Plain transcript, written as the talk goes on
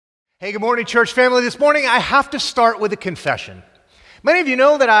Hey, good morning, church family. This morning I have to start with a confession. Many of you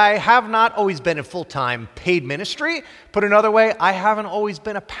know that I have not always been in full-time paid ministry. Put another way, I haven't always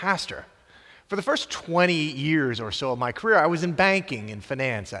been a pastor. For the first 20 years or so of my career, I was in banking and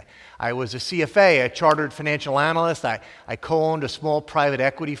finance. I was a CFA, a chartered financial analyst. I co-owned a small private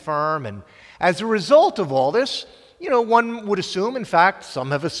equity firm. And as a result of all this, one would assume, in fact,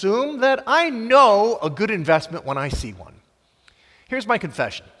 some have assumed, that I know a good investment when I see one. Here's my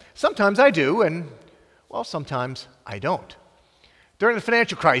confession. Sometimes I do, and, sometimes I don't. During the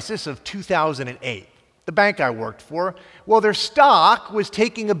financial crisis of 2008, the bank I worked for, their stock was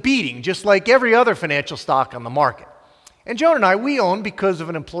taking a beating, just like every other financial stock on the market. And Joan and I, we owned, because of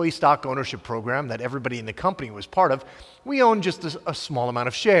an employee stock ownership program that everybody in the company was part of, we owned just a small amount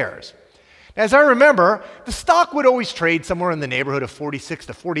of shares. As I remember, the stock would always trade somewhere in the neighborhood of $46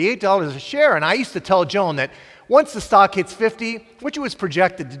 to $48 a share, and I used to tell Joan that once the stock hits 50, which it was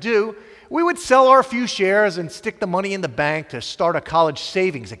projected to do, we would sell our few shares and stick the money in the bank to start a college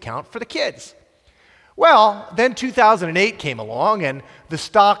savings account for the kids. Then 2008 came along and the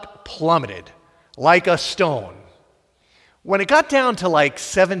stock plummeted like a stone. When it got down to like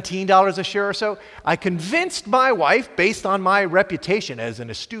 $17 a share or so, I convinced my wife, based on my reputation as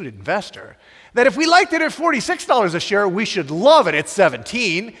an astute investor, that if we liked it at $46 a share, we should love it at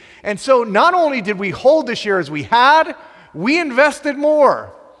 $17. And so not only did we hold the shares we had, we invested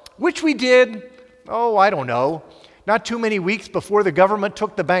more, which we did, I don't know, not too many weeks before the government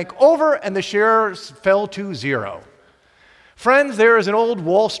took the bank over and the shares fell to zero. Friends, there is an old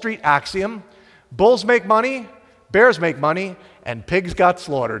Wall Street axiom: bulls make money, bears make money, and pigs got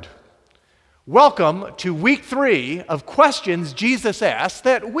slaughtered. Welcome to week 3 of questions Jesus asked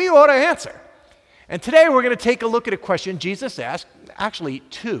that we ought to answer. And today we're going to take a look at a question Jesus asked, actually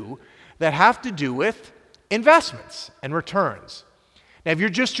 2, that have to do with investments and returns. Now, if you're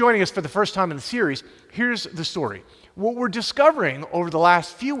just joining us for the first time in the series, here's the story. What we're discovering over the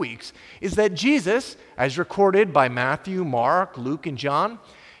last few weeks is that Jesus, as recorded by Matthew, Mark, Luke, and John,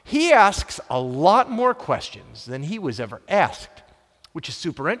 he asks a lot more questions than he was ever asked, which is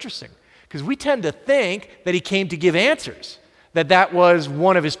super interesting because we tend to think that he came to give answers, that was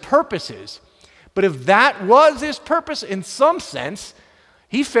one of his purposes. But if that was his purpose, in some sense,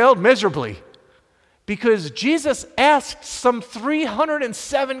 he failed miserably because Jesus asked some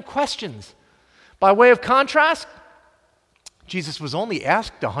 307 questions. By way of contrast, Jesus was only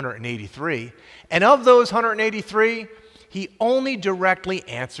asked 183, and of those 183, he only directly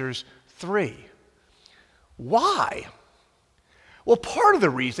answers 3. Why? Part of the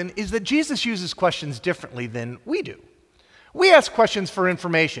reason is that Jesus uses questions differently than we do. We ask questions for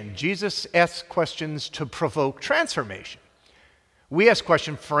information. Jesus asks questions to provoke transformation. We ask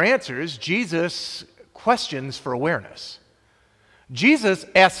questions for answers. Jesus questions for awareness. Jesus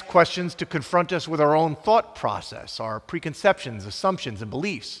asks questions to confront us with our own thought process, our preconceptions, assumptions, and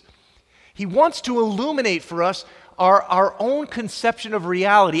beliefs. He wants to illuminate for us our own conception of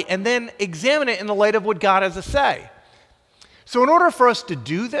reality and then examine it in the light of what God has to say. So in order for us to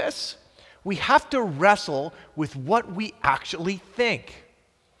do this, we have to wrestle with what we actually think.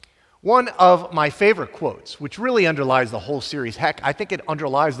 One of my favorite quotes, which really underlies the whole series, heck, I think it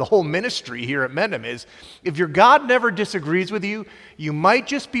underlies the whole ministry here at Mendham, is, if your God never disagrees with you, you might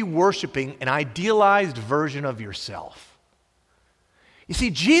just be worshiping an idealized version of yourself. You see,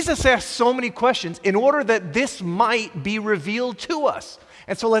 Jesus asked so many questions in order that this might be revealed to us.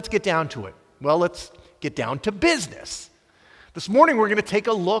 And so let's get down to it. Let's get down to business. This morning we're going to take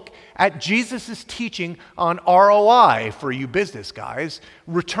a look at Jesus' teaching on ROI for you business guys,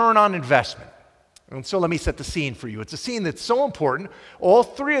 return on investment. And so let me set the scene for you. It's a scene that's so important. All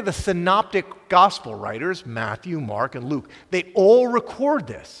 3 of the synoptic gospel writers, Matthew, Mark, and Luke, they all record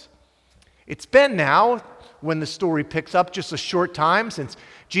this. It's been now, when the story picks up, just a short time since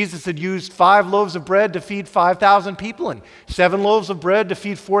Jesus had used 5 loaves of bread to feed 5,000 people and 7 loaves of bread to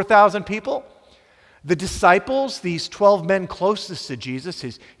feed 4,000 people. The disciples, these 12 men closest to Jesus,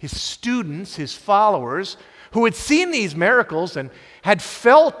 his students, his followers, who had seen these miracles and had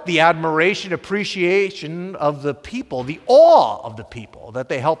felt the admiration, appreciation of the people, the awe of the people that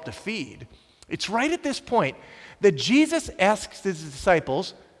they helped to feed. It's right at this point that Jesus asks his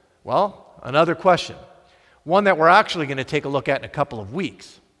disciples, another question. One that we're actually going to take a look at in a couple of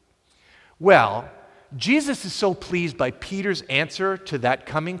weeks. Jesus is so pleased by Peter's answer to that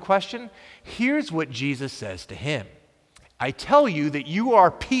coming question. Here's what Jesus says to him. I tell you that you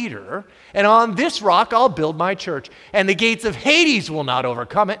are Peter, and on this rock I'll build my church, and the gates of Hades will not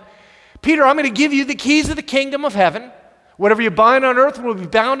overcome it. Peter, I'm going to give you the keys of the kingdom of heaven. Whatever you bind on earth will be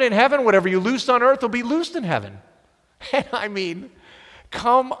bound in heaven. Whatever you loose on earth will be loosed in heaven. And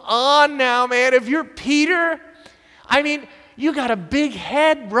Come on now, man. If you're Peter, I mean, you got a big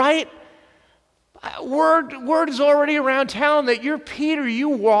head, right? Word is already around town that you're Peter. You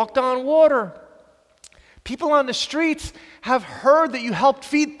walked on water. People on the streets have heard that you helped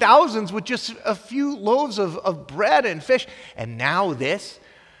feed thousands with just a few loaves of bread and fish. And now this,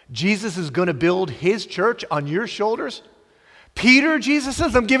 Jesus is going to build his church on your shoulders. Peter, Jesus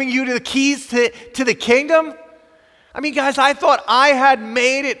says, I'm giving you the keys to the kingdom. I mean, guys, I thought I had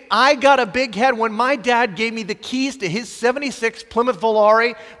made it. I got a big head when my dad gave me the keys to his 76 Plymouth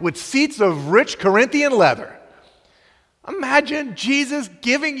Volare with seats of rich Corinthian leather. Imagine Jesus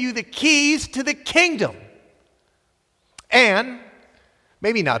giving you the keys to the kingdom. And,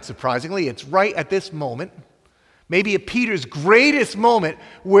 maybe not surprisingly, it's right at this moment, maybe at Peter's greatest moment,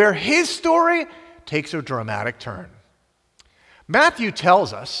 where his story takes a dramatic turn. Matthew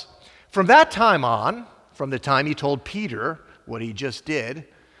tells us, from that time on, from the time he told Peter what he just did,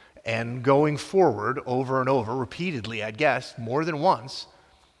 and going forward over and over, repeatedly, I guess, more than once,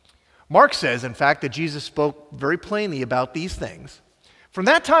 Mark says, in fact, that Jesus spoke very plainly about these things. From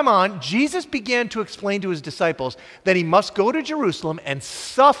that time on, Jesus began to explain to his disciples that he must go to Jerusalem and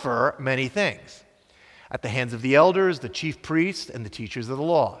suffer many things at the hands of the elders, the chief priests, and the teachers of the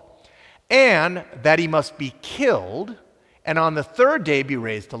law, and that he must be killed and on the third day be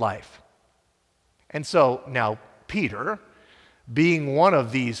raised to life. And so now Peter, being one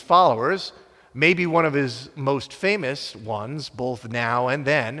of these followers, maybe one of his most famous ones, both now and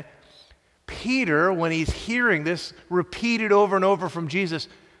then, Peter, when he's hearing this repeated over and over from Jesus,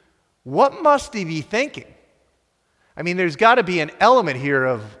 what must he be thinking? I mean, there's got to be an element here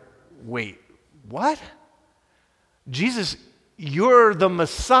of, wait, what? Jesus, you're the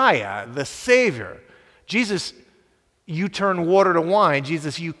Messiah, the Savior. Jesus, you turn water to wine.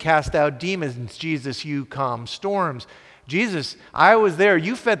 Jesus, you cast out demons. Jesus, you calm storms. Jesus, I was there.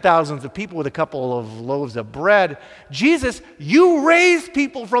 You fed thousands of people with a couple of loaves of bread. Jesus, you raised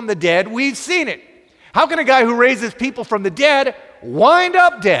people from the dead. We've seen it. How can a guy who raises people from the dead wind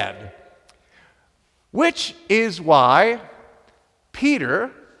up dead? Which is why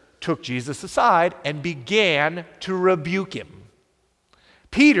Peter took Jesus aside and began to rebuke him.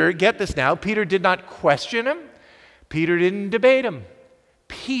 Peter, get this now, Peter did not question him. Peter didn't debate him.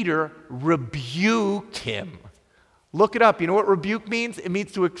 Peter rebuked him. Look it up. You know what rebuke means? It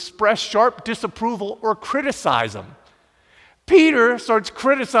means to express sharp disapproval or criticize him. Peter starts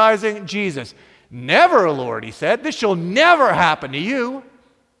criticizing Jesus. Never, Lord, he said. This shall never happen to you.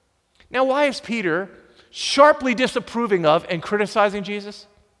 Now, why is Peter sharply disapproving of and criticizing Jesus?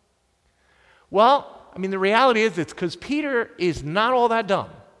 Well, I mean, the reality is it's because Peter is not all that dumb.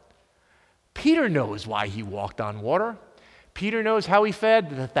 Peter knows why he walked on water. Peter knows how he fed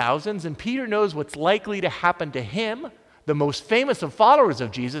the thousands, and Peter knows what's likely to happen to him, the most famous of followers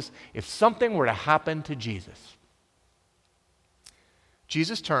of Jesus, if something were to happen to Jesus.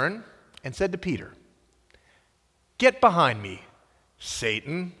 Jesus turned and said to Peter, "Get behind me,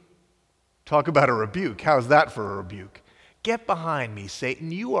 Satan." Talk about a rebuke. How's that for a rebuke? Get behind me,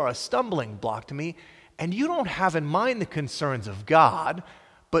 Satan. You are a stumbling block to me, and you don't have in mind the concerns of God,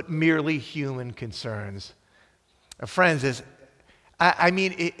 but merely human concerns. Friends,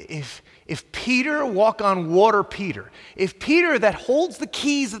 if Peter, walk on water Peter, if Peter that holds the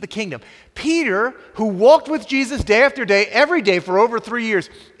keys of the kingdom, Peter who walked with Jesus day after day, every day for over 3 years,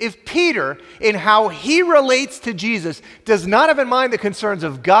 if Peter in how he relates to Jesus does not have in mind the concerns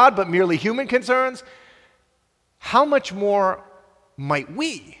of God but merely human concerns, how much more might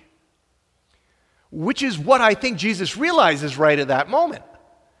we? Which is what I think Jesus realizes right at that moment.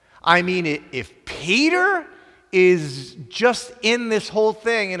 I mean, if Peter is just in this whole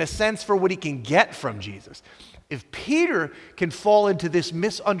thing in a sense for what he can get from Jesus, if Peter can fall into this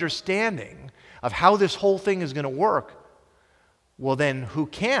misunderstanding of how this whole thing is going to work, well then who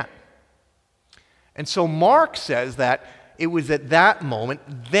can't? And so Mark says that it was at that moment,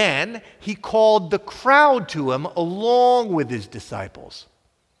 then he called the crowd to him along with his disciples.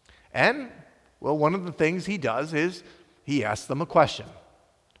 And, well, one of the things he does is he asks them a question.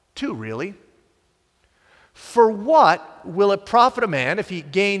 Two, really. For what will it profit a man if he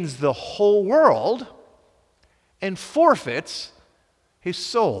gains the whole world and forfeits his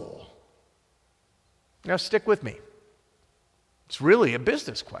soul? Now stick with me. It's really a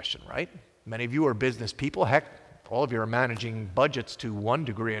business question, right? Many of you are business people. Heck, all of you are managing budgets to one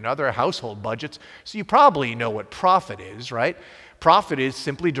degree or another, household budgets, so you probably know what profit is, right? Profit is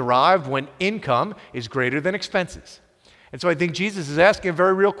simply derived when income is greater than expenses. And so I think Jesus is asking a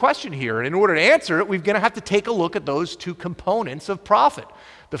very real question here. And in order to answer it, we're going to have to take a look at those two components of profit.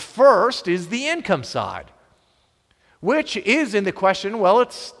 The first is the income side. which is in the question, well,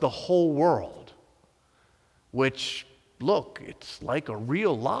 it's the whole world, which, look, it's like a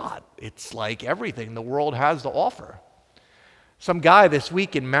real lot. It's like everything the world has to offer. Some guy this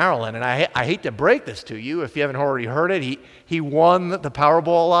week in Maryland, and I hate to break this to you if you haven't already heard it, he won the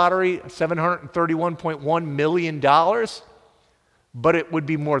Powerball lottery, $731.1 million, but it would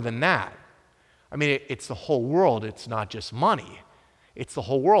be more than that. I mean, it's the whole world. It's not just money. It's the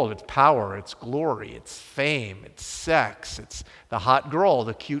whole world. It's power, it's glory, it's fame, it's sex, it's the hot girl,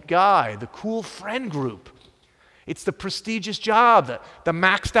 the cute guy, the cool friend group. It's the prestigious job, the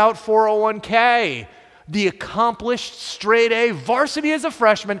maxed out 401k, the accomplished straight A varsity as a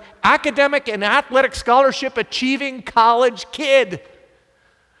freshman, academic and athletic scholarship achieving college kid.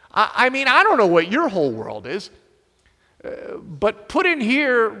 I mean, I don't know what your whole world is, but put in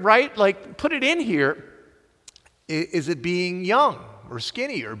here, right? Like, put it in here. Is it being young or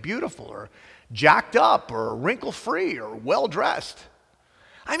skinny or beautiful or jacked up or wrinkle-free or well-dressed?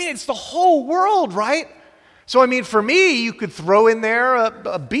 I mean, it's the whole world, right? So, I mean, for me, you could throw in there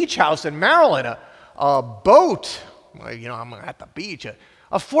a beach house in Maryland, a boat, you know, I'm at the beach, a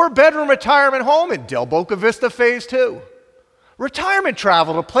 4-bedroom retirement home in Del Boca Vista Phase 2, retirement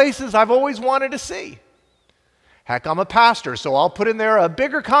travel to places I've always wanted to see. Heck, I'm a pastor, so I'll put in there a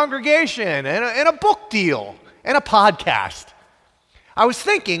bigger congregation and a book deal and a podcast. I was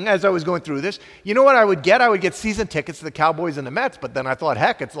thinking as I was going through this, you know what I would get? I would get season tickets to the Cowboys and the Mets, but then I thought,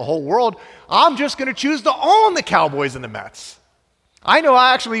 heck, it's the whole world. I'm just going to choose to own the Cowboys and the Mets. I know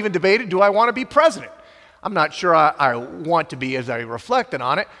I actually even debated, do I want to be president? I'm not sure I want to be as I reflected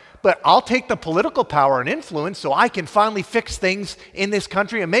on it, but I'll take the political power and influence so I can finally fix things in this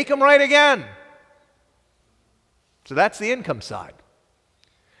country and make them right again. So that's the income side.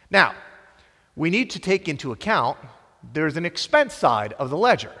 Now, we need to take into account there's an expense side of the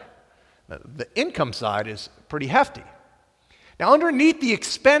ledger. The income side is pretty hefty. Now, underneath the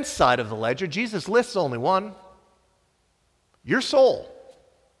expense side of the ledger, Jesus lists only one: your soul.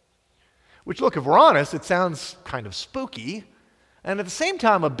 Which, look, if we're honest, it sounds kind of spooky and at the same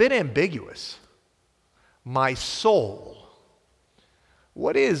time a bit ambiguous. My soul.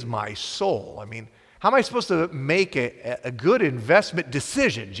 What is my soul? I mean, how am I supposed to make a good investment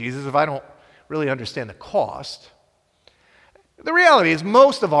decision, Jesus, if I don't really understand the cost? The reality is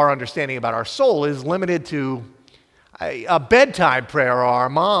most of our understanding about our soul is limited to a bedtime prayer our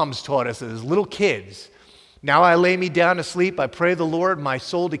moms taught us as little kids. Now I lay me down to sleep, I pray the Lord my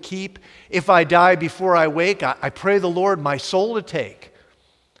soul to keep. If I die before I wake, I pray the Lord my soul to take.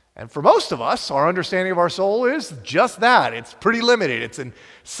 And for most of us, our understanding of our soul is just that. It's pretty limited. It's in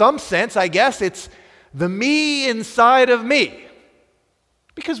some sense, I guess, it's the me inside of me.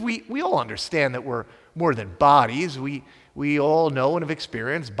 Because we all understand that we're more than bodies. We all know and have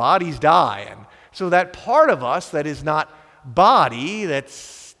experienced bodies die. And so that part of us that is not body,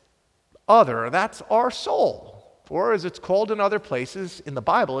 that's other, that's our soul. Or as it's called in other places in the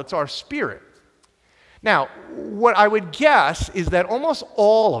Bible, it's our spirit. Now, what I would guess is that almost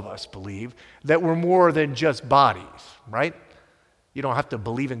all of us believe that we're more than just bodies, right? You don't have to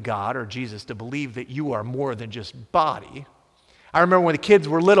believe in God or Jesus to believe that you are more than just body. I remember when the kids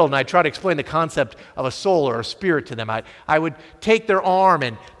were little and I tried to explain the concept of a soul or a spirit to them. I would take their arm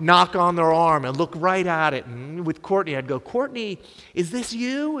and knock on their arm and look right at it. And with Courtney, I'd go, Courtney, is this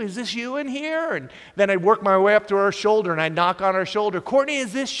you? Is this you in here? And then I'd work my way up to her shoulder and I'd knock on her shoulder. Courtney,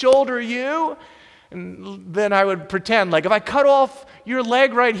 is this shoulder you? And then I would pretend like if I cut off your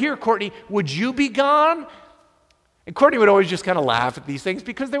leg right here, Courtney, would you be gone? And Courtney would always just kind of laugh at these things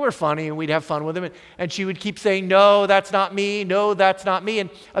because they were funny and we'd have fun with them. And she would keep saying, no, that's not me. No, that's not me. And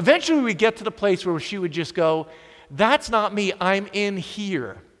eventually we'd get to the place where she would just go, that's not me. I'm in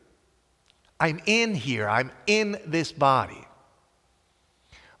here. I'm in here. I'm in this body.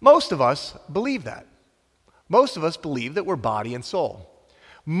 Most of us believe that. Most of us believe that we're body and soul.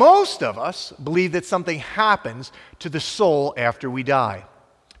 Most of us believe that something happens to the soul after we die.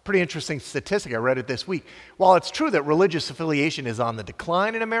 Pretty interesting statistic. I read it this week. While it's true that religious affiliation is on the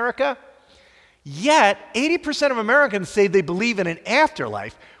decline in America, yet 80% of Americans say they believe in an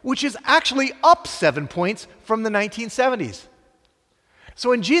afterlife, which is actually up 7 points from the 1970s. So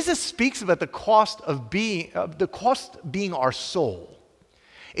when Jesus speaks about the cost being our soul,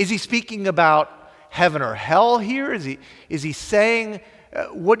 is he speaking about heaven or hell here? Is he saying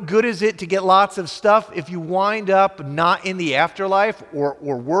what good is it to get lots of stuff if you wind up not in the afterlife or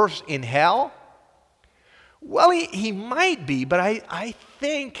worse, in hell? Well, he might be, but I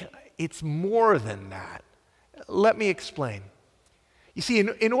think it's more than that. Let me explain. You see,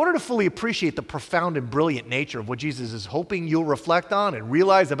 in order to fully appreciate the profound and brilliant nature of what Jesus is hoping you'll reflect on and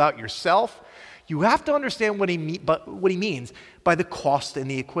realize about yourself, you have to understand what he means by the cost in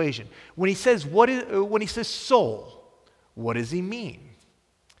the equation. When he says soul, what does he mean?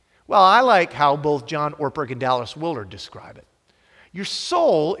 Well, I like how both John Ortberg and Dallas Willard describe it. Your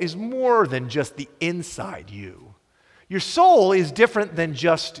soul is more than just the inside you. Your soul is different than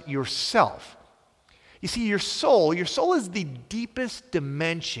just yourself. You see, your soul is the deepest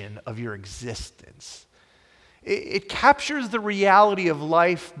dimension of your existence. It captures the reality of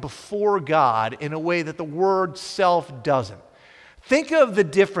life before God in a way that the word self doesn't. Think of the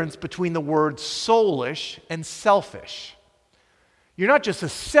difference between the words soulish and selfish. You're not just a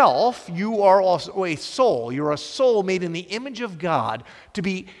self, you are also a soul. You're a soul made in the image of God to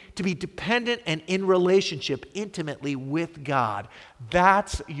be dependent and in relationship intimately with God.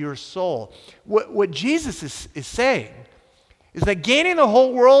 That's your soul. What Jesus is saying is that gaining the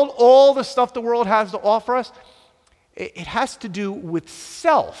whole world, all the stuff the world has to offer us, it has to do with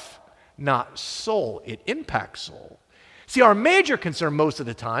self, not soul. It impacts soul. See, our major concern most of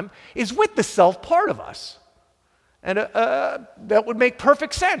the time is with the self part of us. And that would make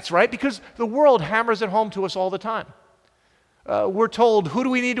perfect sense, right? Because the world hammers it home to us all the time. We're told, who do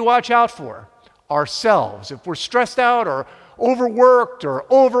we need to watch out for? Ourselves. If we're stressed out or overworked or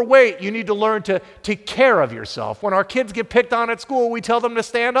overweight, you need to learn to take care of yourself. When our kids get picked on at school, we tell them to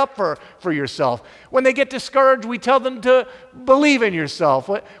stand up for yourself. When they get discouraged, we tell them to believe in yourself.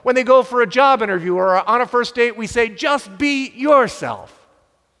 When they go for a job interview or on a first date, we say, just be yourself.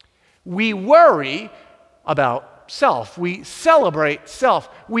 We worry about self. We celebrate self.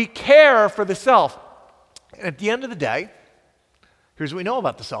 We care for the self. And at the end of the day, here's what we know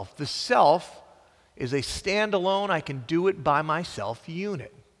about the self. The self is a standalone, I can do it by myself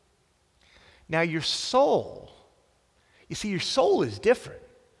unit. Now your soul, you see, your soul is different.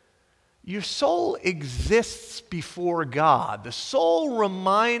 Your soul exists before God. The soul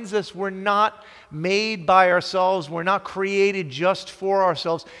reminds us we're not made by ourselves. We're not created just for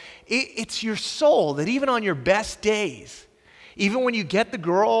ourselves. It's your soul that even on your best days, even when you get the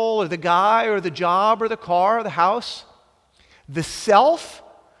girl or the guy or the job or the car or the house, the self,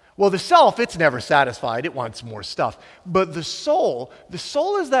 it's never satisfied. It wants more stuff. But the soul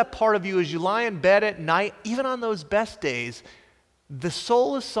is that part of you as you lie in bed at night, even on those best days. The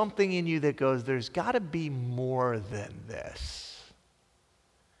soul is something in you that goes, there's got to be more than this.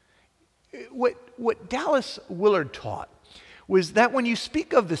 What Dallas Willard taught was that when you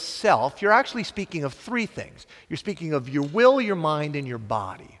speak of the self, you're actually speaking of three things. You're speaking of your will, your mind, and your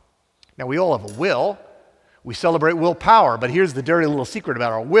body. Now, we all have a will. We celebrate willpower, but here's the dirty little secret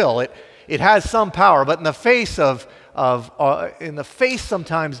about our will. It has some power, but in the face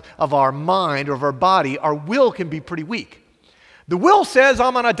sometimes of our mind or of our body, our will can be pretty weak. The will says,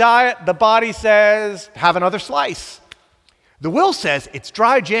 I'm on a diet. The body says, have another slice. The will says, it's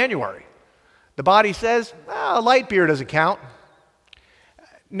dry January. The body says, light beer doesn't count.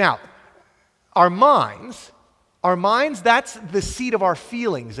 Now, our minds, that's the seat of our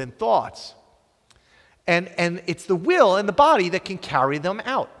feelings and thoughts. And it's the will and the body that can carry them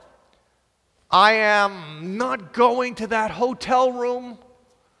out. I am not going to that hotel room.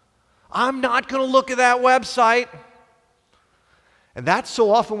 I'm not going to look at that website. And that's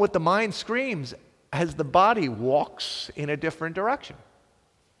so often what the mind screams as the body walks in a different direction.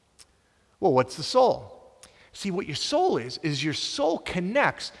 Well, what's the soul? See, what your soul is your soul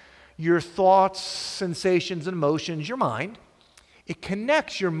connects your thoughts, sensations, and emotions, your mind. It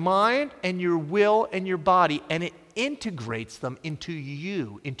connects your mind and your will and your body, and it integrates them into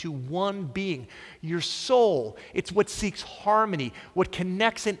you, into one being. Your soul, it's what seeks harmony, what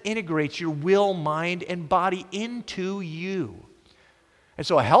connects and integrates your will, mind, and body into you. And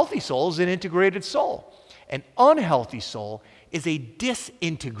so a healthy soul is an integrated soul. An unhealthy soul is a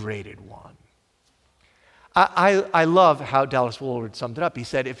disintegrated one. I love how Dallas Willard summed it up. He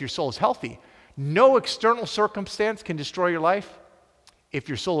said, if your soul is healthy, no external circumstance can destroy your life. If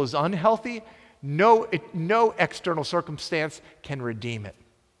your soul is unhealthy, no external circumstance can redeem it.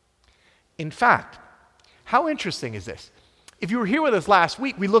 In fact, how interesting is this? If you were here with us last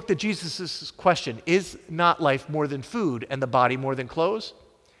week, we looked at Jesus' question, is not life more than food and the body more than clothes?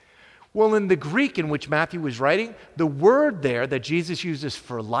 Well, in the Greek in which Matthew was writing, the word there that Jesus uses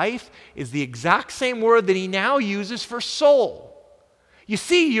for life is the exact same word that he now uses for soul. You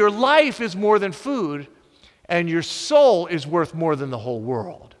see, your life is more than food, and your soul is worth more than the whole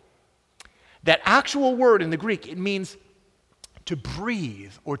world. That actual word in the Greek, it means to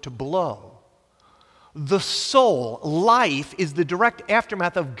breathe or to blow. The soul, life, is the direct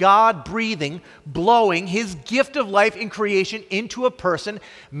aftermath of God breathing, blowing his gift of life in creation into a person,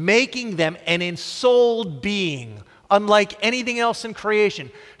 making them an ensouled being, unlike anything else in creation.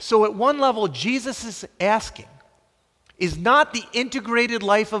 So at one level, Jesus is asking, is not the integrated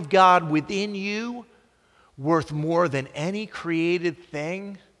life of God within you worth more than any created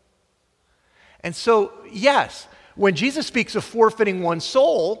thing? And so, yes, when Jesus speaks of forfeiting one's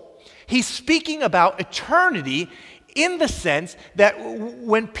soul, he's speaking about eternity in the sense that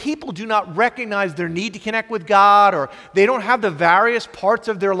when people do not recognize their need to connect with God, or they don't have the various parts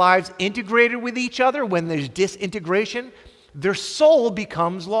of their lives integrated with each other, when there's disintegration, their soul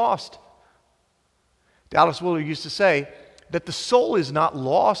becomes lost. Dallas Willard used to say that the soul is not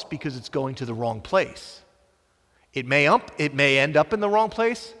lost because it's going to the wrong place. It may end up in the wrong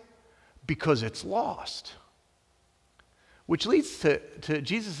place because it's lost. Which leads to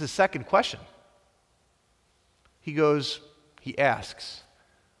Jesus' second question. He asks,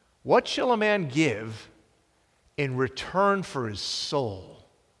 what shall a man give in return for his soul?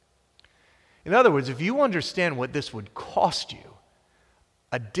 In other words, if you understand what this would cost you,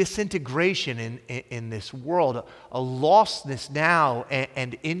 a disintegration in this world, a lostness now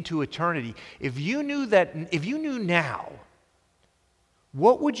and into eternity, if you knew now,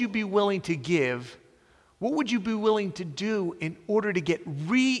 what would you be willing to give? What would you be willing to do in order to get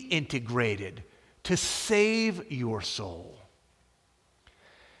reintegrated, to save your soul?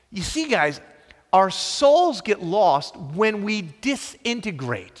 You see, guys, our souls get lost when we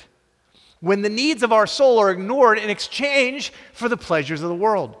disintegrate, when the needs of our soul are ignored in exchange for the pleasures of the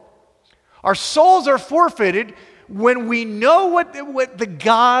world. Our souls are forfeited when we know what the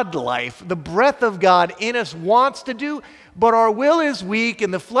God life, the breath of God in us wants to do, but our will is weak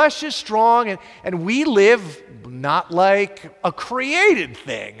and the flesh is strong, and we live not like a created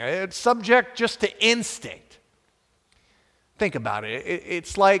thing. It's subject just to instinct. Think about it.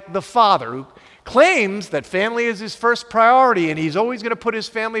 It's like the father who claims that family is his first priority and he's always going to put his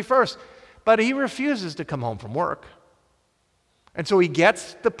family first, but he refuses to come home from work. And so he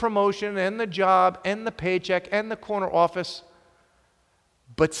gets the promotion and the job and the paycheck and the corner office,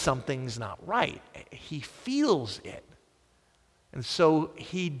 but something's not right. He feels it. And so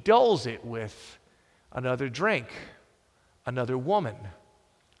he dulls it with another drink, another woman,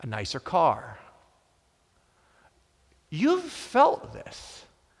 a nicer car. You've felt this.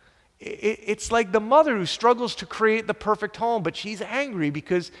 It's like the mother who struggles to create the perfect home, but she's angry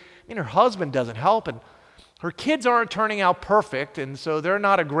because her husband doesn't help, and her kids aren't turning out perfect, and so they're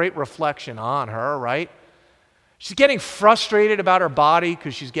not a great reflection on her, right? She's getting frustrated about her body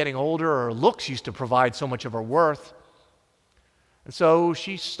because she's getting older. Her looks used to provide so much of her worth. And so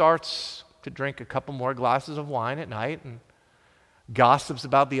she starts to drink a couple more glasses of wine at night and gossips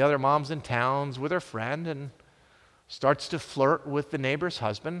about the other moms in towns with her friend and starts to flirt with the neighbor's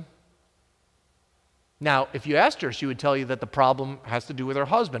husband. Now, if you asked her, she would tell you that the problem has to do with her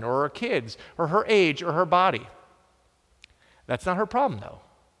husband or her kids or her age or her body. That's not her problem, though.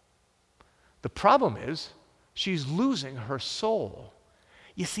 The problem is she's losing her soul.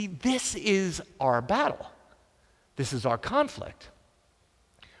 You see, this is our battle. This is our conflict.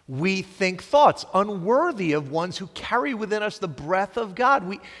 We think thoughts unworthy of ones who carry within us the breath of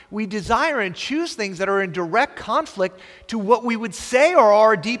God. We desire and choose things that are in direct conflict to what we would say are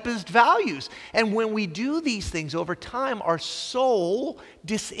our deepest values. And when we do these things over time, our soul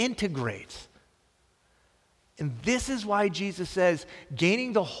disintegrates. And this is why Jesus says,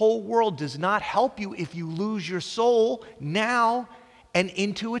 gaining the whole world does not help you if you lose your soul now and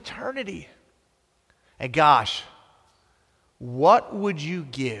into eternity. And gosh, what would you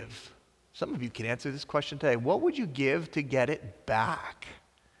give? Some of you can answer this question today. What would you give to get it back?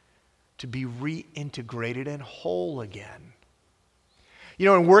 To be reintegrated and whole again?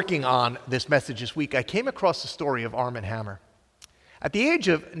 In working on this message this week, I came across the story of Armand Hammer. At the age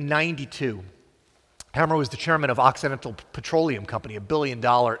of 92, Hammer was the chairman of Occidental Petroleum Company, a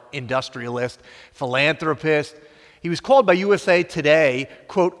billion-dollar industrialist, philanthropist. He was called by USA Today,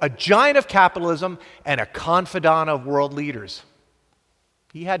 quote, a giant of capitalism and a confidant of world leaders.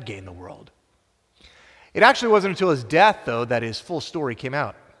 He had gained the world. It actually wasn't until his death, though, that his full story came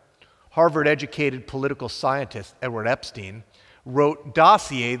out. Harvard-educated political scientist Edward Epstein wrote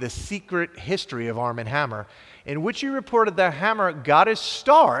Dossier, The Secret History of Armand Hammer, in which he reported that Hammer got his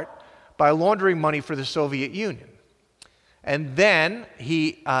start by laundering money for the Soviet Union. And then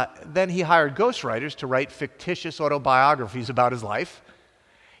he hired ghostwriters to write fictitious autobiographies about his life.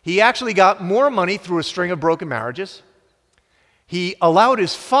 He actually got more money through a string of broken marriages. He allowed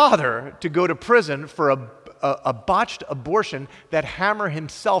his father to go to prison for a botched abortion that Hammer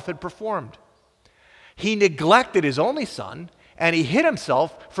himself had performed. He neglected his only son, and he hid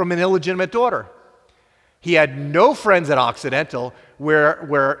himself from an illegitimate daughter. He had no friends at Occidental,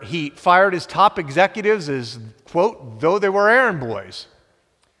 where he fired his top executives as, quote, though they were errand boys.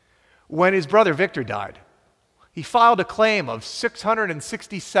 When his brother Victor died, he filed a claim of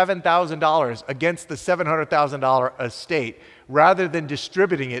 $667,000 against the $700,000 estate rather than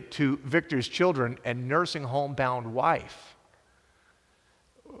distributing it to Victor's children and nursing home-bound wife.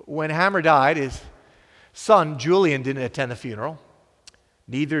 When Hammer died, his son Julian didn't attend the funeral.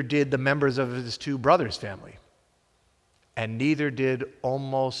 Neither did the members of his two brothers' family. And neither did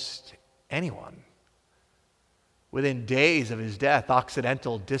almost anyone. Within days of his death,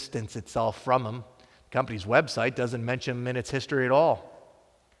 Occidental distanced itself from him. The company's website doesn't mention him in its history at all.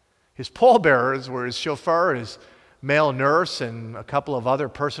 His pallbearers were his chauffeur, his male nurse, and a couple of other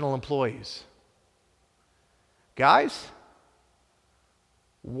personal employees. Guys,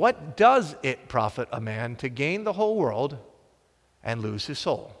 what does it profit a man to gain the whole world and lose his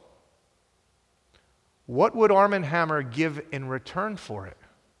soul? What would Arm & Hammer give in return for it?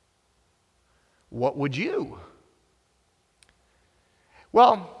 What would you?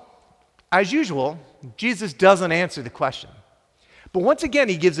 Well, as usual, Jesus doesn't answer the question. But once again,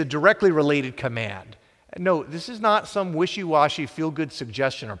 he gives a directly related command. And no, this is not some wishy-washy, feel-good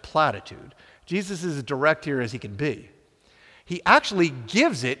suggestion or platitude. Jesus is as direct here as he can be. He actually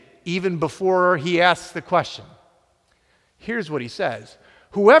gives it even before he asks the question. Here's what he says.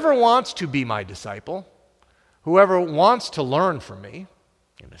 Whoever wants to be my disciple, whoever wants to learn from me,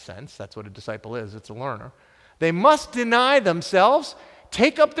 in a sense, that's what a disciple is, it's a learner, they must deny themselves,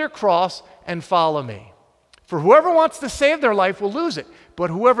 take up their cross, and follow me. For whoever wants to save their life will lose it, but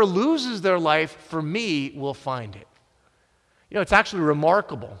whoever loses their life for me will find it. You know, it's actually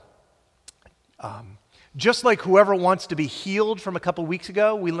remarkable. Just like whoever wants to be healed from a couple weeks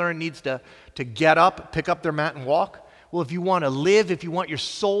ago, we learned needs to get up, pick up their mat, and walk. Well, if you want to live, if you want your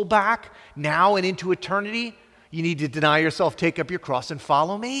soul back now and into eternity, you need to deny yourself, take up your cross, and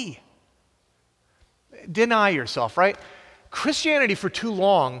follow me. Deny yourself, right? Christianity for too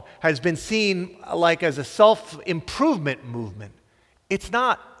long has been seen like as a self-improvement movement. It's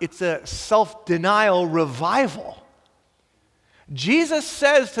not. It's a self-denial revival. Jesus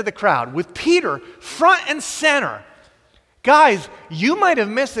says to the crowd, with Peter front and center, guys, you might have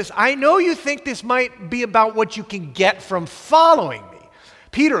missed this. I know you think this might be about what you can get from following me.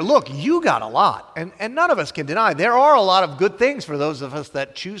 Peter, look, you got a lot, and none of us can deny. There are a lot of good things for those of us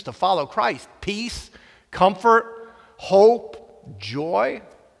that choose to follow Christ. Peace, comfort, hope, joy,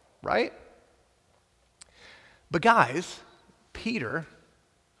 right? But guys, Peter,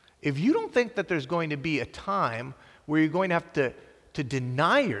 if you don't think that there's going to be a time where you're going to have to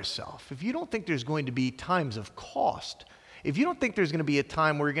deny yourself, if you don't think there's going to be times of cost, if you don't think there's going to be a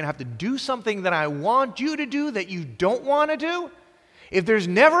time where you're going to have to do something that I want you to do that you don't want to do, if there's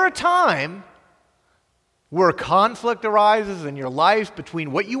never a time where conflict arises in your life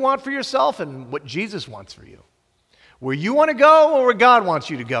between what you want for yourself and what Jesus wants for you, where you want to go or where God wants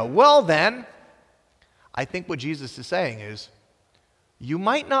you to go, well then, I think what Jesus is saying is, you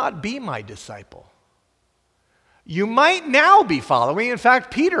might not be my disciple. You might now be following. In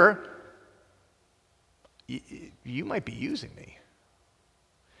fact, Peter, you might be using me.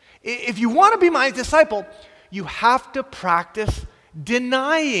 If you want to be my disciple, you have to practice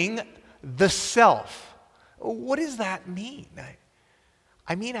denying the self. What does that mean?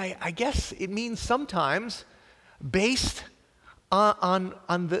 I guess it means sometimes based on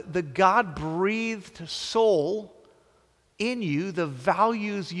the God-breathed soul in you, the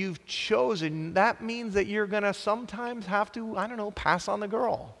values you've chosen. That means that you're going to sometimes have to, pass on the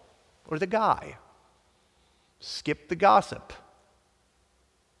girl or the guy. Skip the gossip.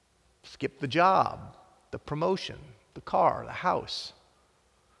 Skip the job, the promotion, the car, the house.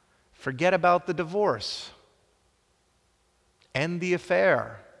 Forget about the divorce. End the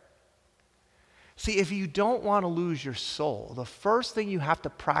affair. See, if you don't want to lose your soul, the first thing you have to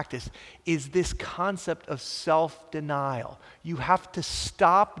practice is this concept of self-denial. You have to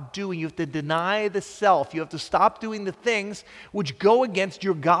stop doing, you have to deny the self. You have to stop doing the things which go against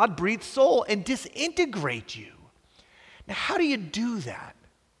your God-breathed soul and disintegrate you. Now, how do you do that?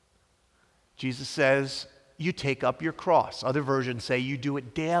 Jesus says, you take up your cross. Other versions say you do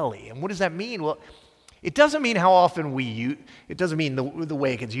it daily. And what does that mean? Well, it doesn't mean how often we use, it doesn't mean the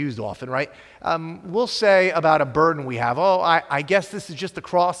way it gets used often, right? We'll say about a burden we have, I guess this is just the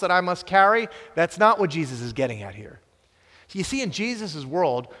cross that I must carry. That's not what Jesus is getting at here. So you see, in Jesus'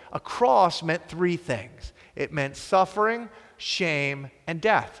 world, a cross meant three things. It meant suffering, shame, and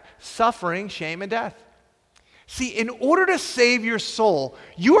death. Suffering, shame, and death. See, in order to save your soul,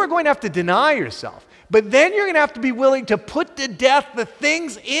 you are going to have to deny yourself. But then you're going to have to be willing to put to death the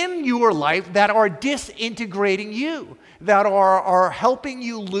things in your life that are disintegrating you, that are helping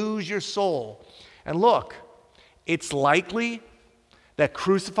you lose your soul. And look, it's likely that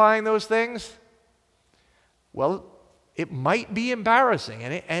crucifying those things, well, it might be embarrassing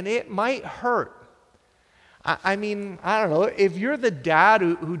and it might hurt. I mean, I don't know, if you're the dad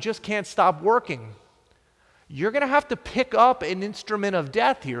who just can't stop working, you're going to have to pick up an instrument of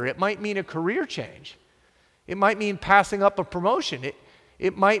death here. It might mean a career change. It might mean passing up a promotion.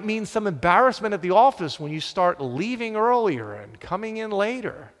 It might mean some embarrassment at the office when you start leaving earlier and coming in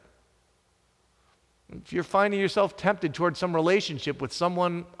later. If you're finding yourself tempted towards some relationship with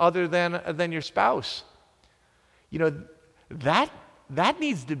someone other than your spouse, you know, that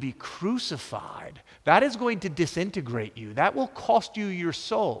needs to be crucified. That is going to disintegrate you. That will cost you your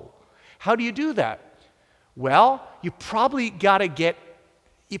soul. How do you do that? Well, you probably got to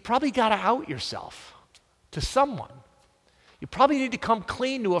out yourself to someone. You probably need to come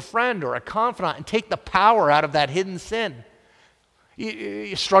clean to a friend or a confidant and take the power out of that hidden sin.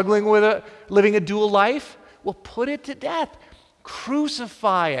 You're struggling with living a dual life? Well, put it to death.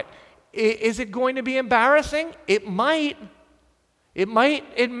 Crucify it. Is it going to be embarrassing? It might. It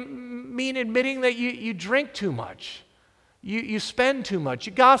might mean admitting that you drink too much, you spend too much,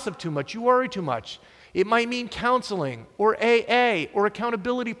 you gossip too much, you worry too much. It might mean counseling or AA or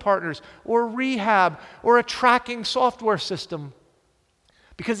accountability partners or rehab or a tracking software system.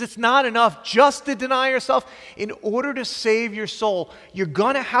 Because it's not enough just to deny yourself. In order to save your soul, you're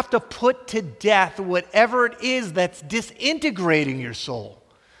going to have to put to death whatever it is that's disintegrating your soul.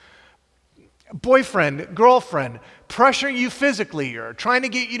 Boyfriend, girlfriend, pressuring you physically or trying to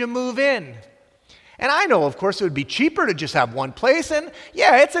get you to move in. And I know, of course, it would be cheaper to just have one place. And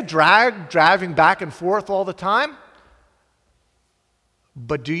yeah, it's a driving back and forth all the time.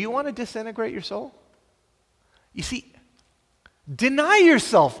 But do you want to disintegrate your soul? You see, deny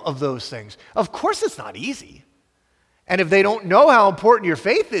yourself of those things. Of course, it's not easy. And if they don't know how important your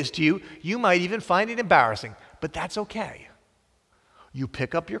faith is to you, you might even find it embarrassing. But that's okay. You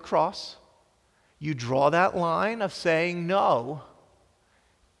pick up your cross. You draw that line of saying no.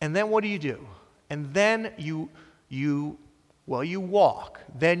 And then what do? And then you walk.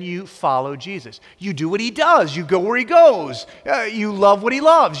 Then you follow Jesus. You do what he does. You go where he goes. You love what he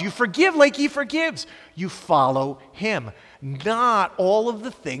loves. You forgive like he forgives. You follow him. Not all of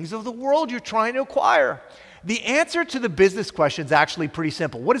the things of the world you're trying to acquire. The answer to the business question is actually pretty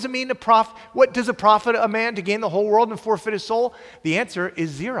simple. What does it mean what does it profit a man to gain the whole world and forfeit his soul? The answer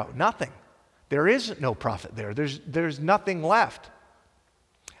is zero, nothing. There is no profit there. There's nothing left.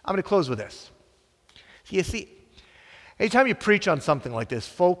 I'm going to close with this. You see, anytime you preach on something like this,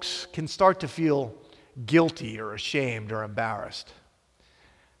 folks can start to feel guilty or ashamed or embarrassed.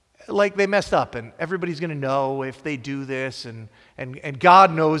 Like they messed up and everybody's going to know if they do this and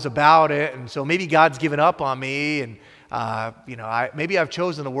God knows about it, and so maybe God's given up on me, and maybe I've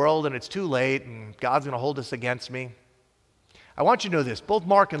chosen the world and it's too late and God's going to hold this against me. I want you to know this. Both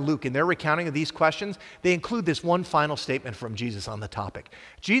Mark and Luke, in their recounting of these questions, they include this one final statement from Jesus on the topic.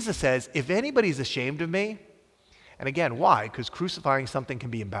 Jesus says, if anybody's ashamed of me, and again, why? Because crucifying something can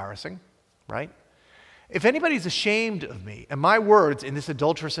be embarrassing, right? If anybody's ashamed of me and my words in this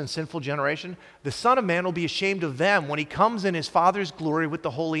adulterous and sinful generation, the Son of Man will be ashamed of them when he comes in his Father's glory with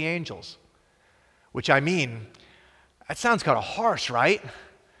the holy angels. Which that sounds kind of harsh, right?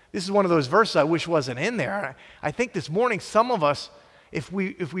 This is one of those verses I wish wasn't in there. I think this morning some of us, if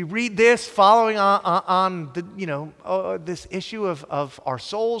we read this following on the, this issue of our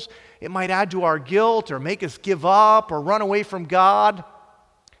souls, it might add to our guilt or make us give up or run away from God.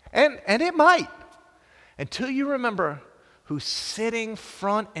 And it might. Until you remember who's sitting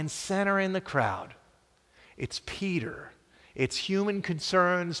front and center in the crowd. It's Peter. It's human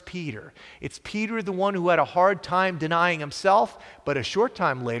concerns Peter. It's Peter, the one who had a hard time denying himself, but a short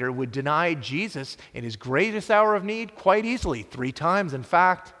time later would deny Jesus in his greatest hour of need quite easily, 3 times in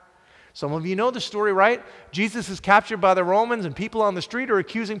fact. Some of you know the story, right? Jesus is captured by the Romans and people on the street are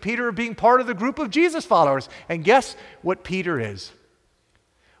accusing Peter of being part of the group of Jesus followers. And guess what Peter is?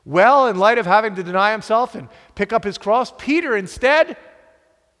 Well, in light of having to deny himself and pick up his cross, Peter instead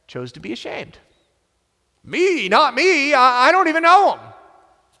chose to be ashamed. Me, not me. I don't even know him.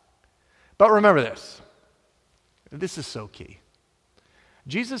 But remember this. This is so key.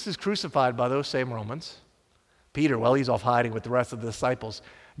 Jesus is crucified by those same Romans. Peter, well, he's off hiding with the rest of the disciples.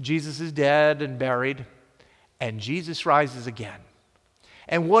 Jesus is dead and buried, and Jesus rises again.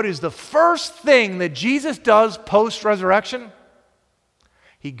 And what is the first thing that Jesus does post-resurrection?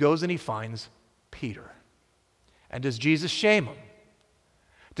 He goes and he finds Peter. And does Jesus shame him?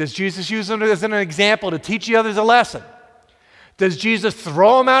 Does Jesus use him as an example to teach the others a lesson? Does Jesus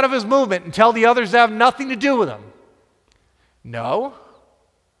throw him out of his movement and tell the others to have nothing to do with him? No.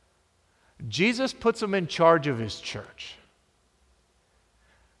 Jesus puts him in charge of his church.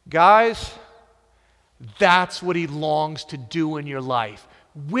 Guys, that's what he longs to do in your life,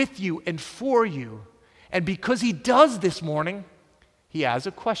 with you and for you. And because he does this morning, he has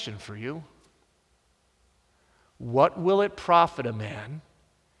a question for you. What will it profit a man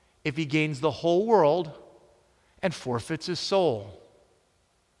if he gains the whole world and forfeits his soul?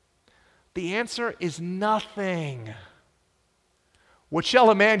 The answer is nothing. What shall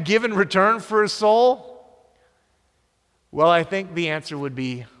a man give in return for his soul? Well, I think the answer would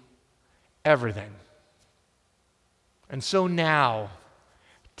be everything. And so now,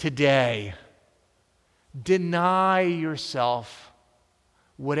 today, deny yourself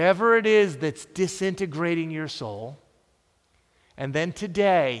whatever it is that's disintegrating your soul. And then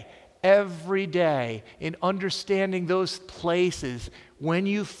today, every day, in understanding those places, when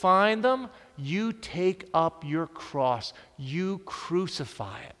you find them, you take up your cross, you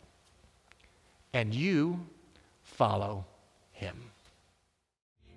crucify it, and you follow him.